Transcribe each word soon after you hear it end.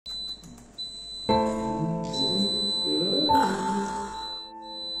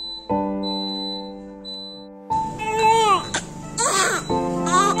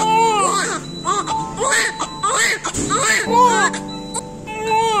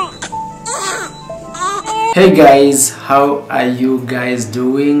Hey guys, how are you guys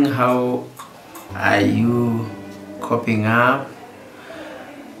doing? How are you coping up?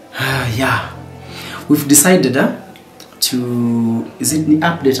 Yeah, we've decided to, is it ni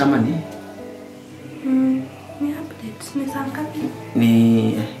update ama ni? Ni update, ni saa ngapi?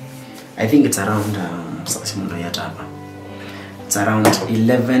 Ni, I think it's around, it's around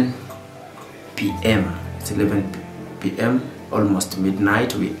 11 p.m. It's 11 p.m. almost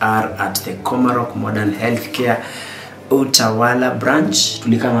midnight. We are at the Komarock Modern Healthcare Utawala branch.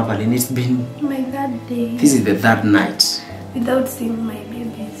 Tulikama hapa lini? It's been My third day. This is the third night Without seeing my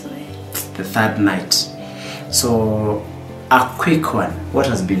baby, so the third night. So a quick one. What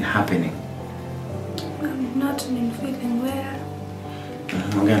has been happening? I've not been feeling well.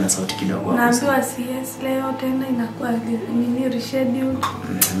 Ongea na sauti kidogo. Naambiwa CS leo tena inakuwa nini rescheduled.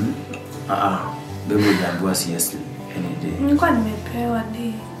 Baby hujaambiwa CS any day. Nilikuwa nimepewa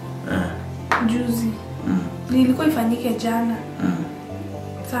day. Juzi. Nilikuwa ifanyike jana.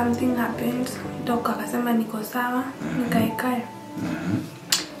 Something happened. Doka akasema niko sawa, nikaikae.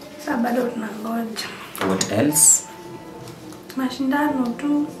 Sasa bado tunangoja. What else? Mashindano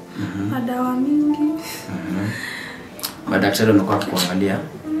tu. Madawa mingi. Madaktari wamekuwa kuangalia.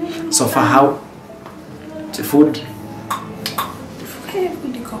 So for how the food?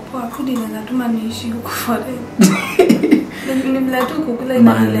 Food iko poa, food inatuma niishi huko forever. Nimla tu kukula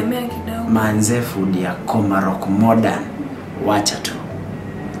inalemea kidogo. Manze food ya Komarock Modern. Wacha tu.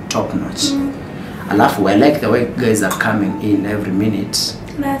 Top notch. Alafu I like the way guys are coming in every minute.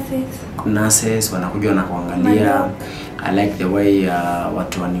 Nurses wanakuja na kuangalia. I like the way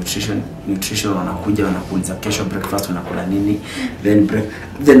watu wa nutrition wanakuja wanakuuliza kesho breakfast unakula nini,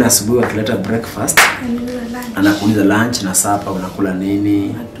 then asubuhi wakileta breakfast anakuuliza lunch na supper unakula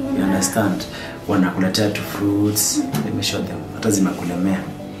nini. You understand? Wanakuletea two fruits. Let me show them. Hata zimakulemea.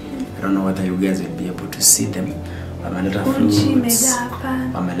 I don't know whether you guys will be able to see them. Wameleta fruits.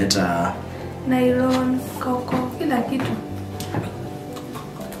 Wameleta nylon, coco, kila kitu.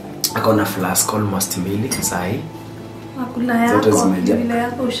 Akona flask almost mbili sahi. Makula yako, vile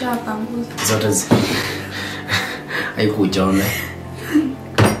yako ushapanguza. Zote haikujaona.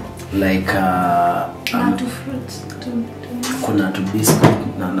 Like two fruits, kuna two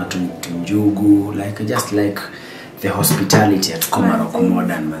biscuit na njugu, like just like the hospitality at Komarock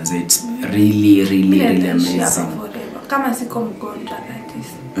Modern, manze. It's really amazing. Kama siko mgonjwa that is.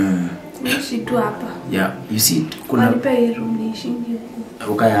 Nishi tu hapa. Yeah, you see kuna nipe room niishi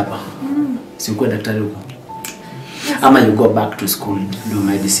huko. Ukae hapa. Si uko daktari huko. Ama you go back to school, do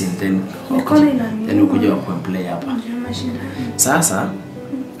medicine, then ukuja kwa play hapa. Sasa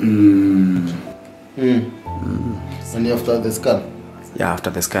And after the scan? Yeah,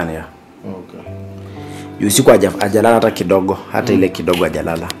 after the scan, yeah. Okay. Yusiku ajalala hata kidogo, hata ile kidogo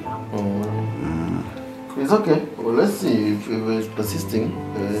ajalala. It's okay. Well, let's see if it's persisting.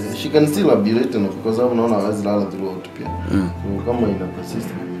 She can still be written because I have known her as Lala throughout. So come in and persist,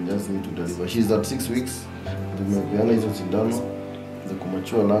 we just need to deliver. She's at 6 weeks. The Mepiana is Sindano, the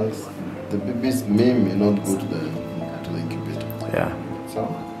Komarock lungs. The babies may not go to the incubator. Yeah. So,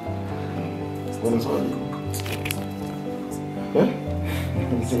 what is all?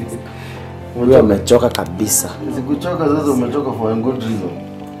 Wewe umechoka kabisa. Sikuchoka sasa, umechoka for a good reason.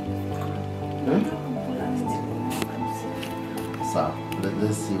 So,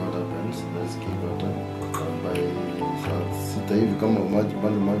 let's see what happens. Let's keep it by sita hivi kama maji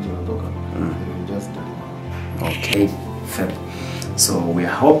natoka. We just deliver. Okay, fair. So we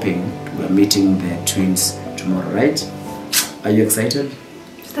are hoping we are meeting the twins tomorrow, right? Are you excited?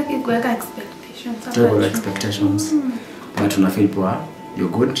 Sitaki kuweka expectations. Total expectations. But una feel poa?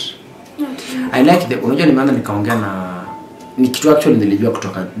 You're good? I like the unajua nimeanza nikaongea na ni kitu actually nilijua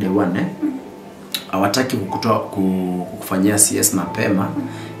kutoka day one hawataki kukufanyia CS mapema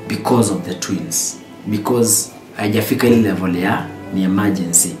because of the twins, because haijafika ile level ya ni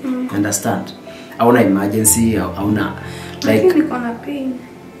emergency. Understand? Hauna emergency, hauna like kuna pain.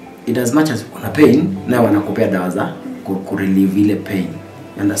 It as much as kuna pain na wanakupea dawa za ku relieve ile pain.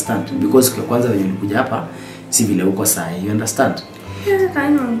 You understand? Because kwa kwanza wenye ulikuja hapa si vile uko sahi. You understand? Yeah, I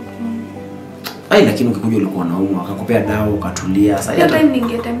know. Lakini ukikuja ulikuwa unaumwa, akakupea dawa ukatulia. Sasa hata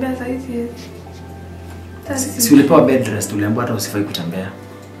ningetembea sasa hivi. Si ulipewa bed rest, uliambiwa hata usifai kutembea.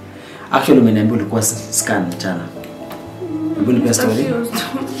 Actually umeniambia ulikuwa scan mchana. Hebu nipe story.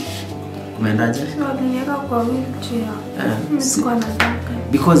 Umeendaje? Waliweka kwa wheelchair.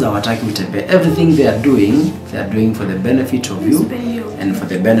 Because hawataki utembee. Everything they are doing for the benefit of you and for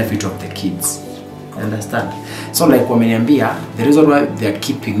the benefit of the kids. You understand? So like wameniambia the reason why they are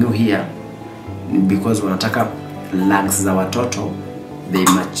keeping you here because wanataka lungs za watoto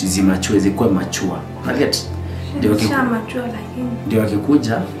zimachue zikuwe machua. Get ndio ndio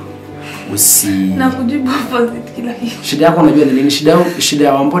akikuja na kujibu opposite kila kitu. Shida yako unajua ni nini? Shida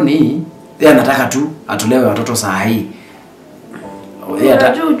ya Wamboni hii, yeye anataka tu atolewe watoto saa hii.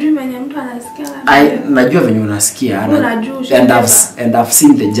 Unajua ujui mwenye mtu anasikia. Najua venye unasikia. And I've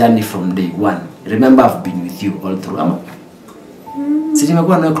seen the journey from day one. Remember I've been with you all through. Si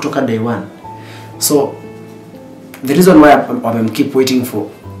nimekuwa nawe kutoka day one. So the reason why I'm keep waiting for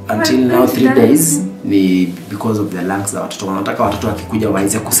until now 3 days ni because of the lungs za watoto. Wanataka watoto wakikuja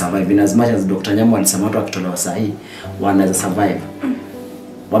waweze kusurvive. In as much as Dr. Nyamu alisema watu wakitolewa saa hii wanaweza survive.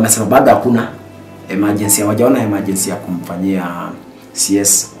 Wamesema bado hakuna emergency, hawajaona emergency ya kumfanyia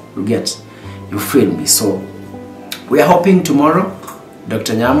CS. You get, you feel me? So we are hoping tomorrow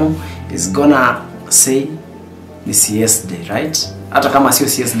Dr. Nyamu is gonna say ni CS day, right? Hata kama sio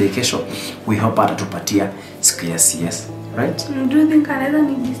CS day kesho, we hope atatupatia siku ya CS, right? Do you think anaweza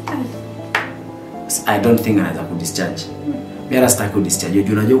ni discharge? I don't think anaweza ku discharge. Mimi hata ku discharge.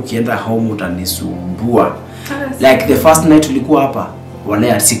 Unajua ukienda home utanisumbua. Like the first night tulikuwa hapa,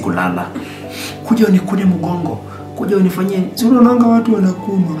 wale asikulala. Kuja unikune mgongo, kuja unifanyie. Si unaona watu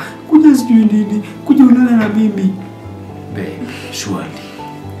wanakunywa. Kuja sijui nini, kuja ulale na mimi. Babe, surely.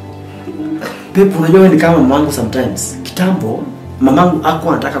 Babe, unajua ni kama mamangu sometimes. Kitambo mamangu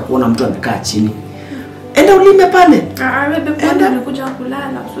hakuwa anataka kuona mtu amekaa chini. Enda ulime pale. Enda nikuja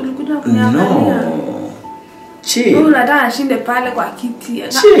kulala, ulikuja kuniangalia. No. Che. Wewe unataka ashinde pale kwa kiti.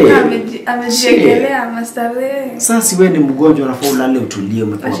 Amejiekelea mastarehe. Sasa si wewe ni mgonjwa unafaa ulale utulie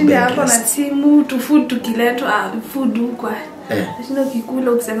umepewa bed. Ashinde hapo na simu, tu food tukiletwa food huko. Ashinde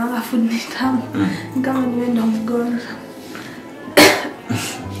ukikula ukisema food ni tamu. Kama nienda mgonjwa.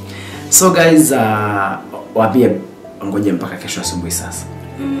 So guys, waambie ngoje mpaka kesho asubuhi sasa.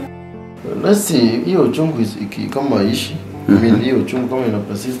 Let's see, hiyo chungu kama ishi. I mean hiyo chungu kama ina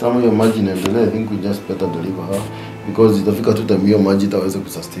persist ama hiyo maji inaendelea, I think we just better deliver her because itafika tu time hiyo maji itaweza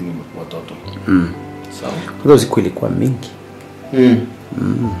kusustain watoto. Sawa. Kwa siku ilikuwa mingi.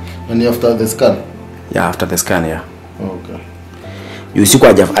 And after the scan? Yeah, after the scan, yeah. Okay. Usiku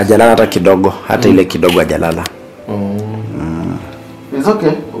ajalala hata kidogo, hata ile kidogo ajalala. It's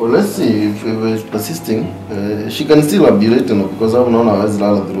okay. Well, let's see if it's persisting. She can still ambulate because I've known her as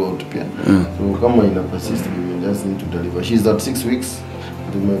lala throughout pia. So kama ina persist, we will just need to deliver. She's at 6 weeks.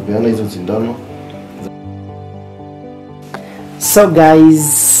 Tumepeana hizo sindano. So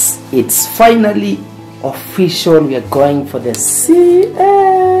guys, it's finally official. We are going for the CS.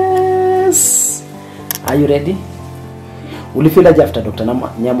 Are you ready? Ulifeel aje after Dr.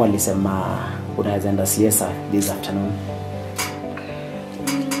 Nyamu alisema unaweza enda CS this afternoon?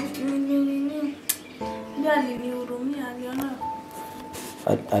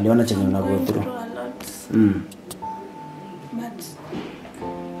 Aliona chenye una go through. But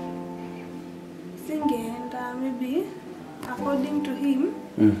singeenda, maybe according to him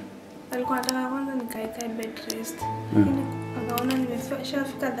alikuwa anataka kwanza nikae bed rest. Akaona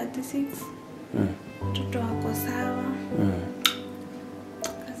nimeshafika 36. Mtoto wako sawa.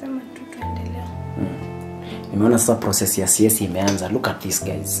 Akasema tu tuendelee. Nimeona sasa process ya CS imeanza. Look at this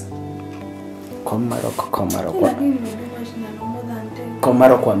guys.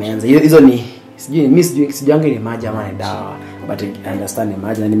 Komarock wameanza. Hizo ni sijuange ni maji ama ni dawa, but I understand ni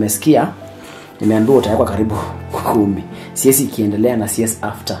maji na nimesikia nimeambiwa utawekwa karibu 10. CS ikiendelea na CS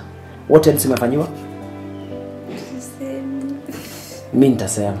after. What else umefanywa? Mimi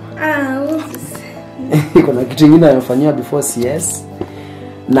nitasema. Kuna kitu kingine umefanywa before CS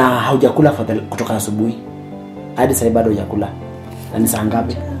na haujakula kutoka asubuhi hadi sasa bado hujakula. Na ni saa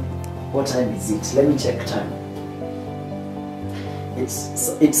ngapi? What time is it? Let me check time.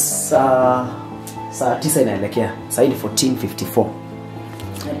 It's saa 9 inaelekea. Sasa ni 14:54.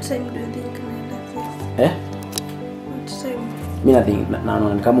 What time do you think unaenda? What time? Mimi na think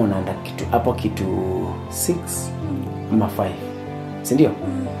naona kama unaenda kitu hapo kitu 6 ama 5. Si ndio?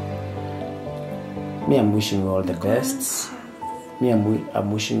 Me, I'm wishing you all the best.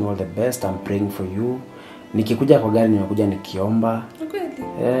 I'm wishing you all the best. I'm praying for you. Nikikuja kwa gari nimekuja nikiomba. Kweli?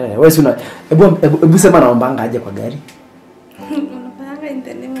 Wewe una hebu sema naombanga aje kwa gari. Unapanga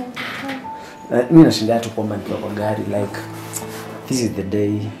nitendemo kwa. Mimi nashinda tu kuomba nikiwa kwa gari, like this is the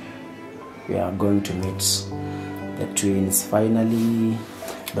day we are going to meet the twins finally.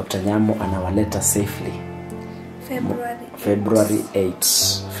 Dr. Nyamu anawaleta safely. February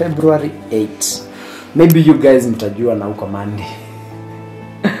 8. Maybe you guys mtajua na huko Monday.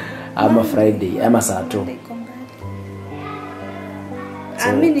 Ama Friday, ama Saturday.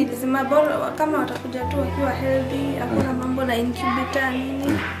 Mimi nilisema bora kama watakuja tu wakiwa healthy, hakuna mambo na incubator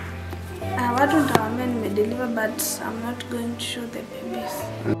nini. Watu nitawaambia deliver, but I'm not going to show the babies.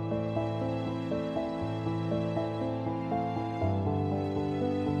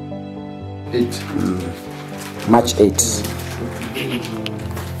 March 8th.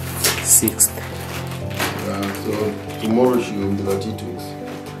 6th. So tomorrow she will be 32 weeks.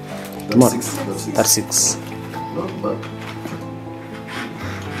 Tomorrow? That's 6. 6. Not bad.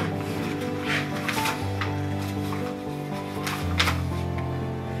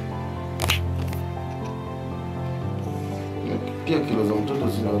 Pia kilo za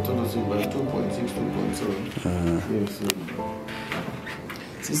mtoto si by 2.6, 2.7. Yes.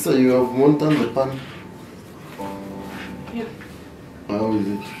 Sister, you have montan the pan? Yeah. How is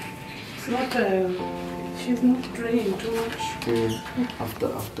it? It's not, she's not draining too much. After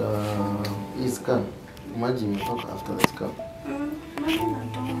his scan, imagine you talk after the scan.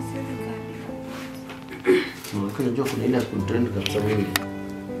 Lakini unajua kuna ile ya kutrend kabisa wewe.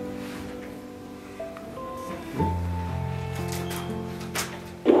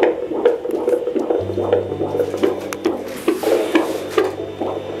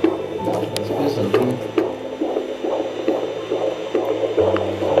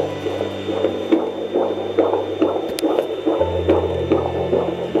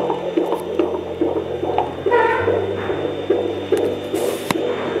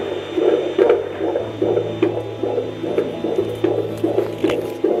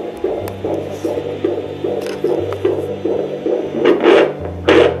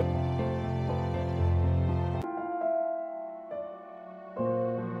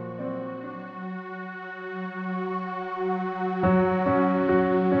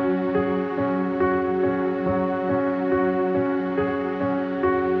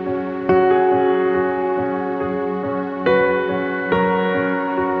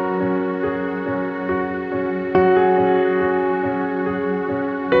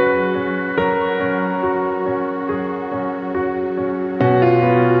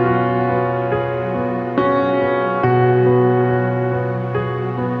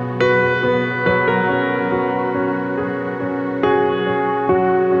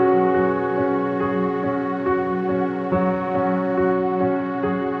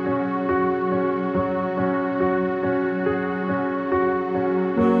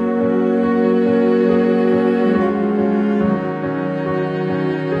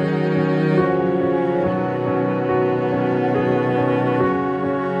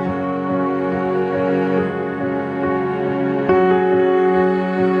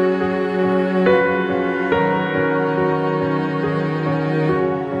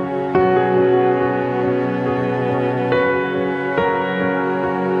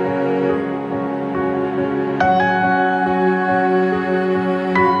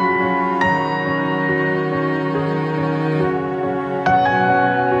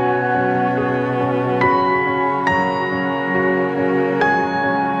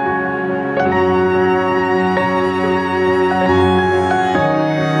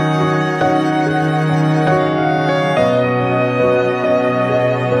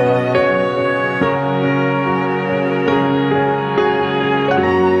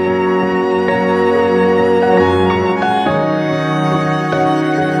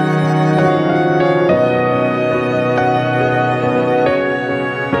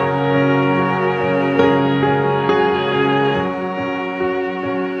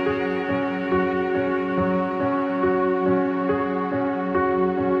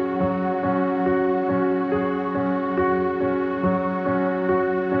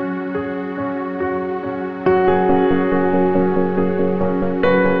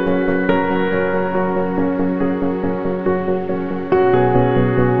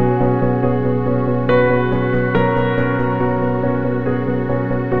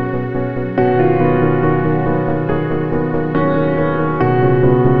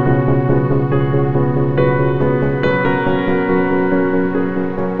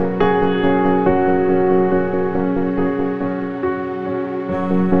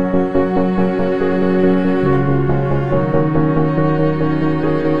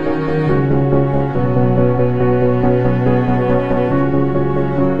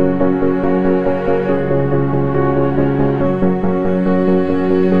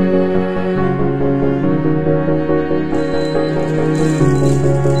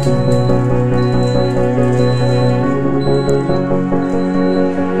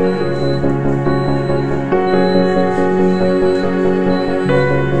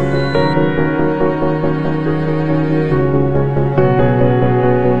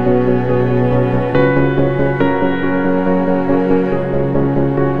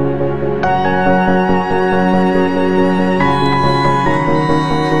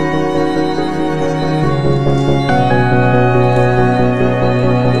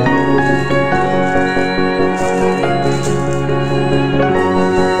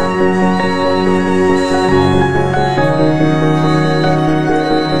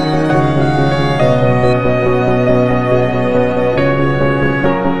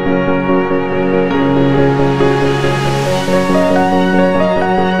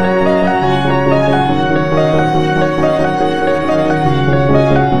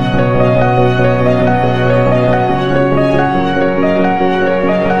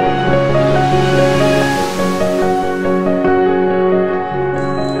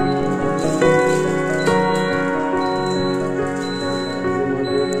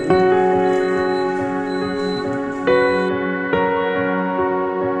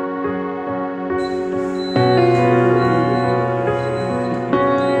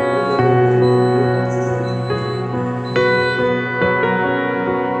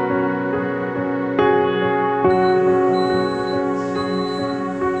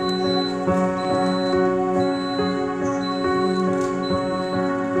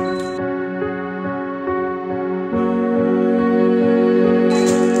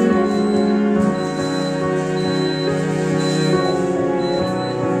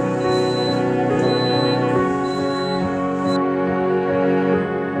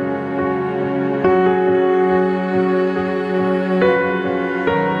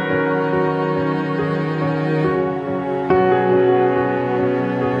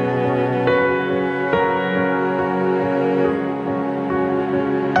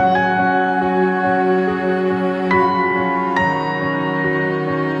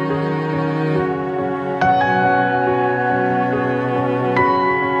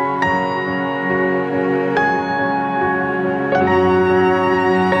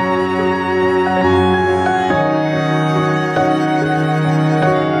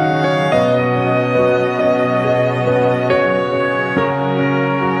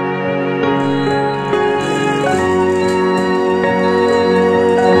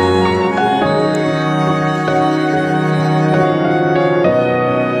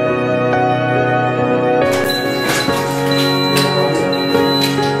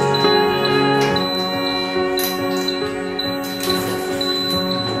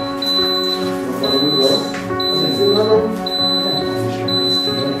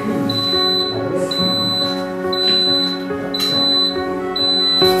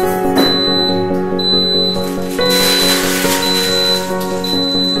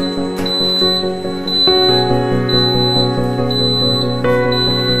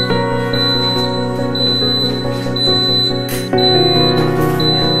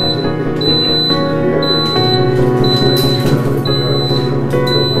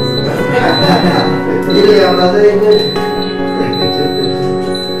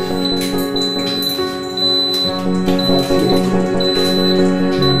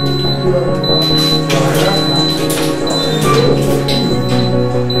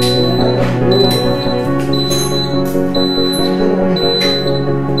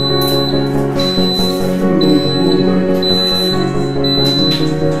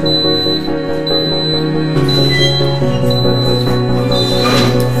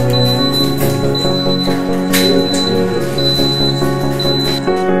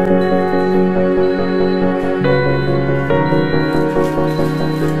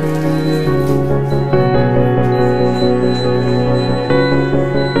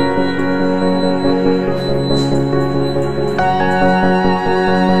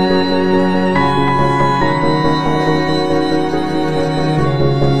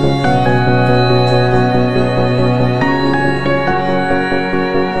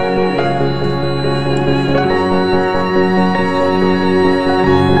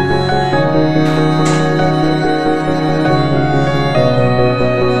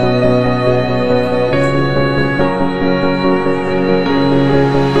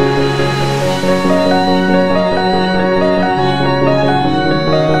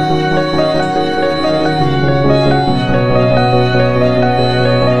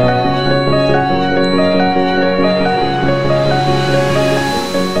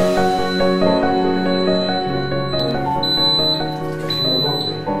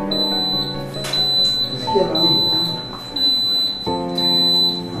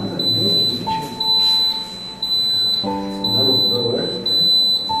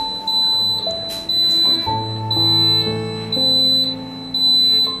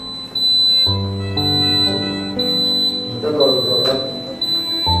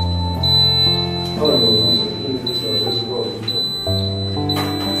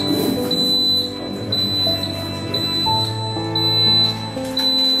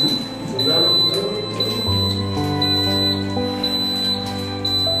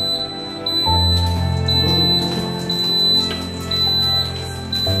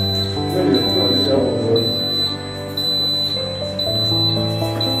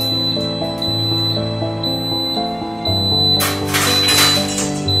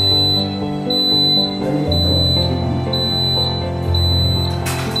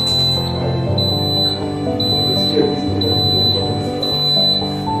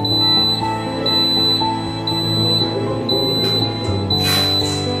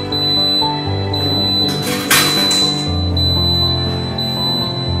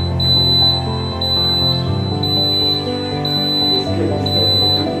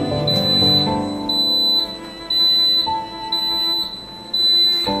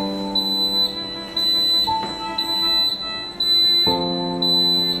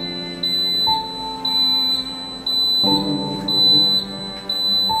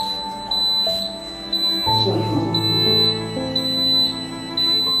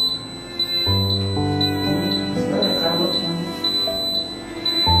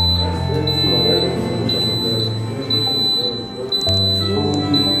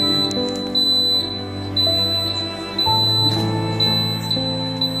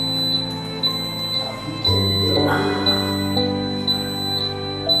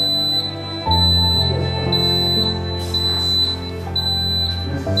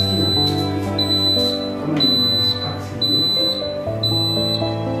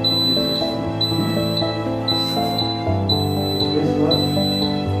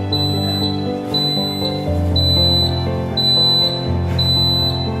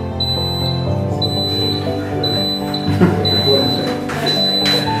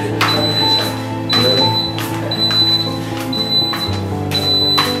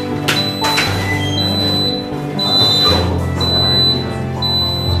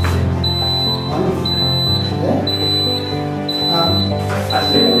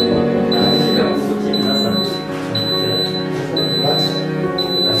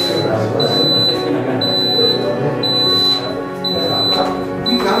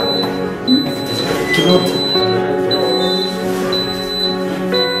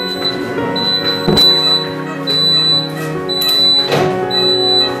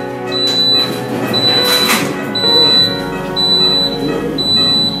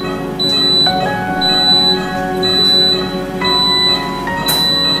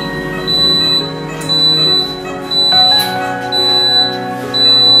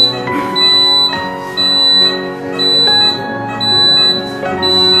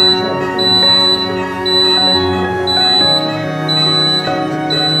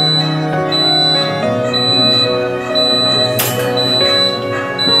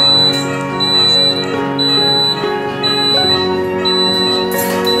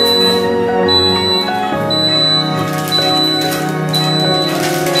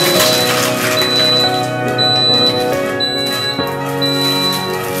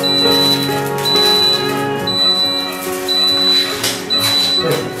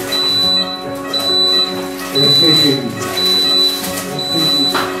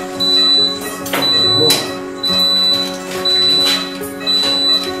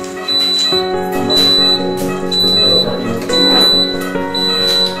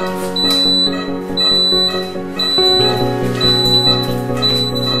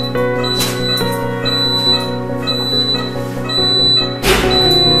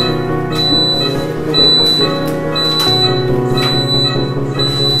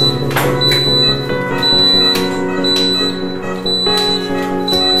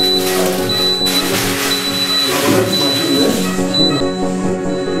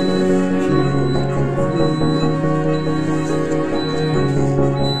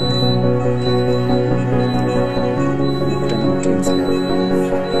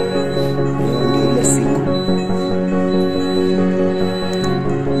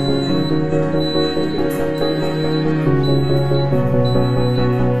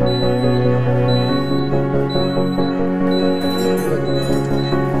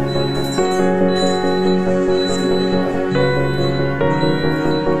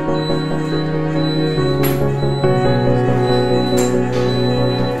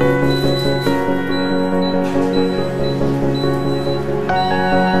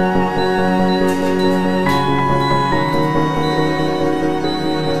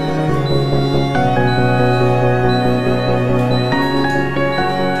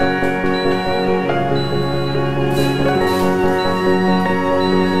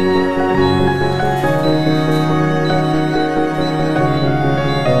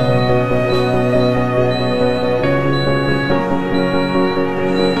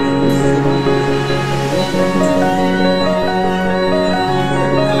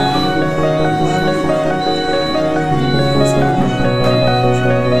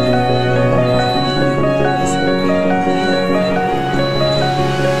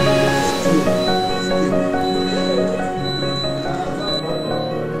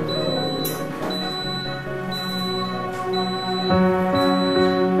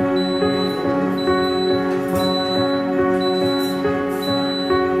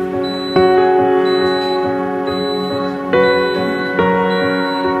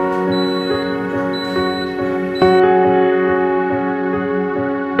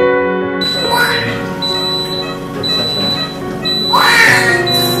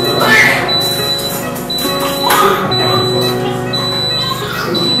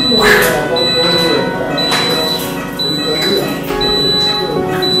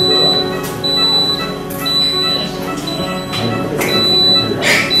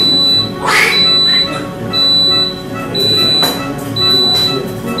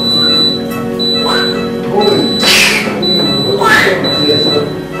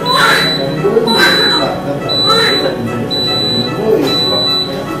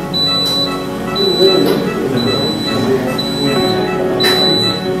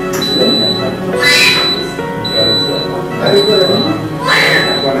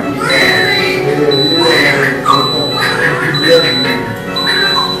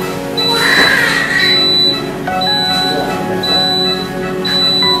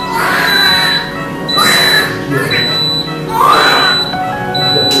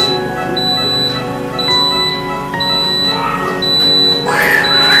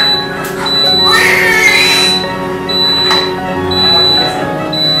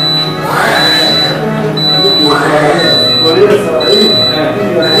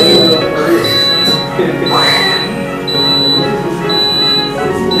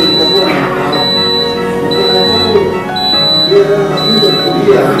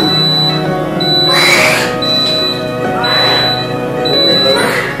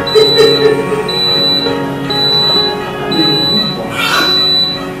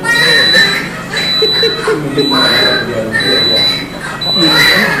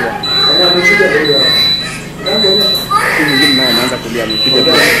 Anaanza kulia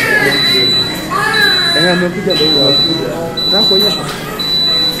amepiga. Amepiga ndio. Nataka kuonyesha.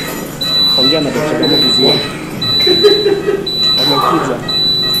 Ongea na daktari kama vizuri. Amekuja.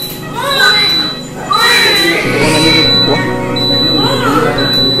 Ona nini kubwa?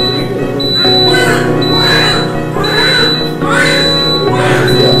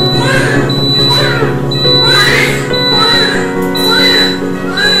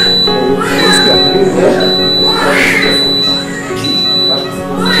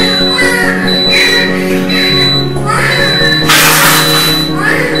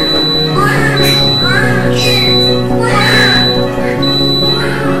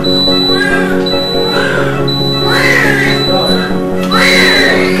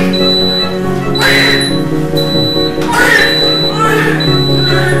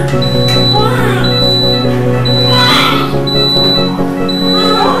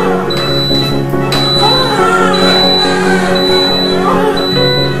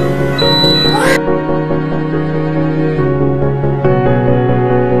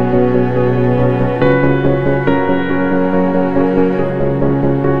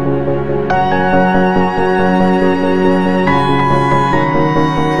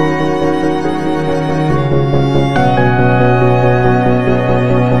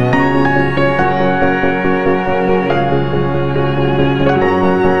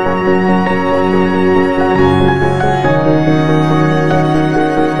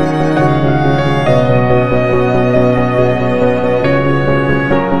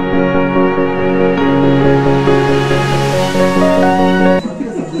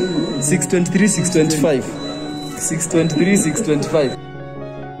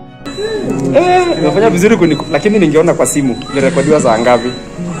 Nafanya vizuri lakini ningeona kwa simu ilirekodiwa saa ngapi.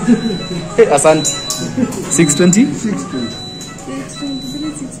 Asante.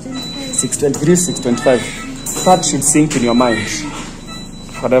 623 that should sink in your mind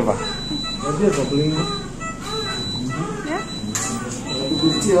forever.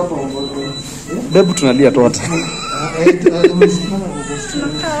 Debu tunalia tu hata.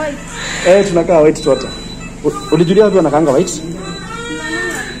 Tunakaa white tu hata. Ulijulia wapi wanakaanga white?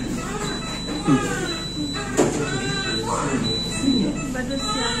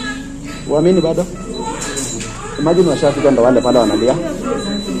 Waamini bado? Imagine washafika ndo wale pale wanalia.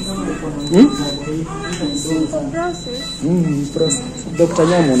 Process. Dr.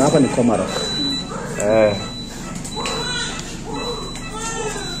 Nyamu na hapa ni Komarock.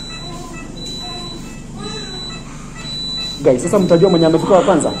 Guys, sasa mtajua mwenye amefika wa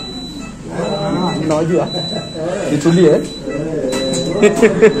kwanza? Mnawajua? Nitulie.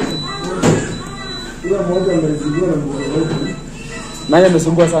 Kila mmoja amezidiwa na mtoto. Nani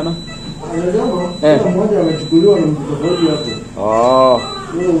amesumbua sana? Kila mmoja amechukuliwa na mtoto hapo. Oh.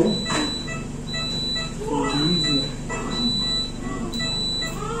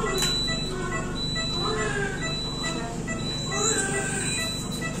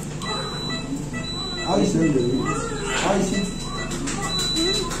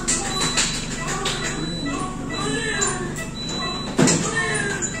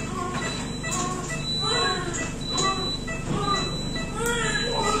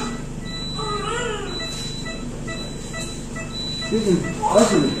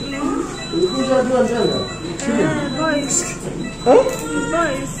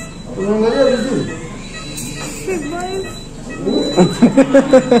 Boys. Unaangalia vizuri?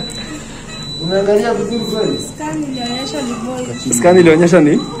 Unaangalia vizuri kweli? Scan ilionyesha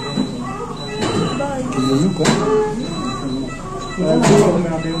ni boys.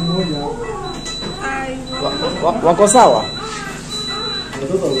 Wako sawa?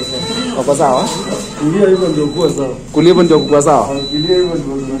 Wako sawa? Kulia hivyo ndio kwa sawa. Kulia hivyo ndio kwa sawa? Kulia hivyo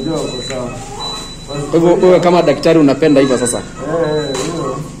ndio unajua wako sawa. Kwa hivyo wewe kama daktari unapenda hivyo sasa?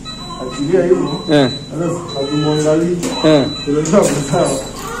 Hiyo. Akilia hivyo. Alafu akimwangalia. Tunataka sawa.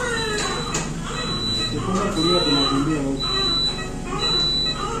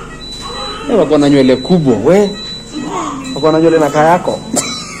 Wako na nywele kubwa we. Wako na nywele na kaa yako.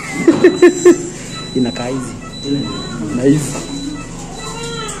 Inakaa hizi. Na hizi.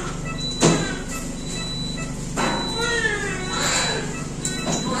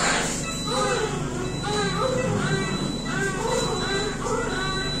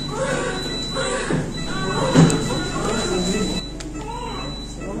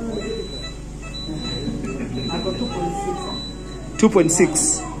 Ako 2.6.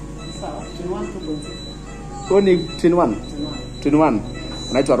 2.6. Sawa, 2.6. Huo ni twin one? Twin one.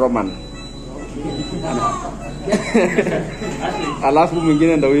 Anaitwa Roman. Alafu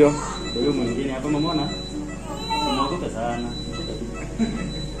mwingine ndio huyo. Ndio huyo mwingine hapa umeona? Unaogopa sana.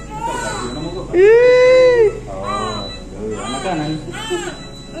 Unaogopa? Ndio huyo. Anakaa nani?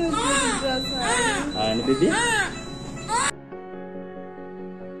 Ni bibi?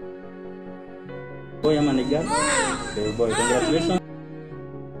 Boy ama ni girl? Boy, congratulations.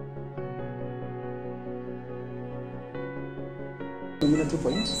 Mwingine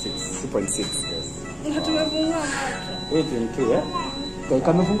 2.6. Yes. Tumefungua macho. Wewe 22 eh? Kwa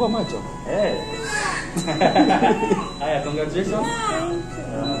kamefungua macho. Haya, congratulations.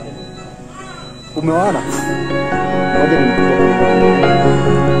 Umeona? Ngoja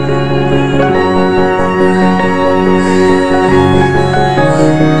nimkupe.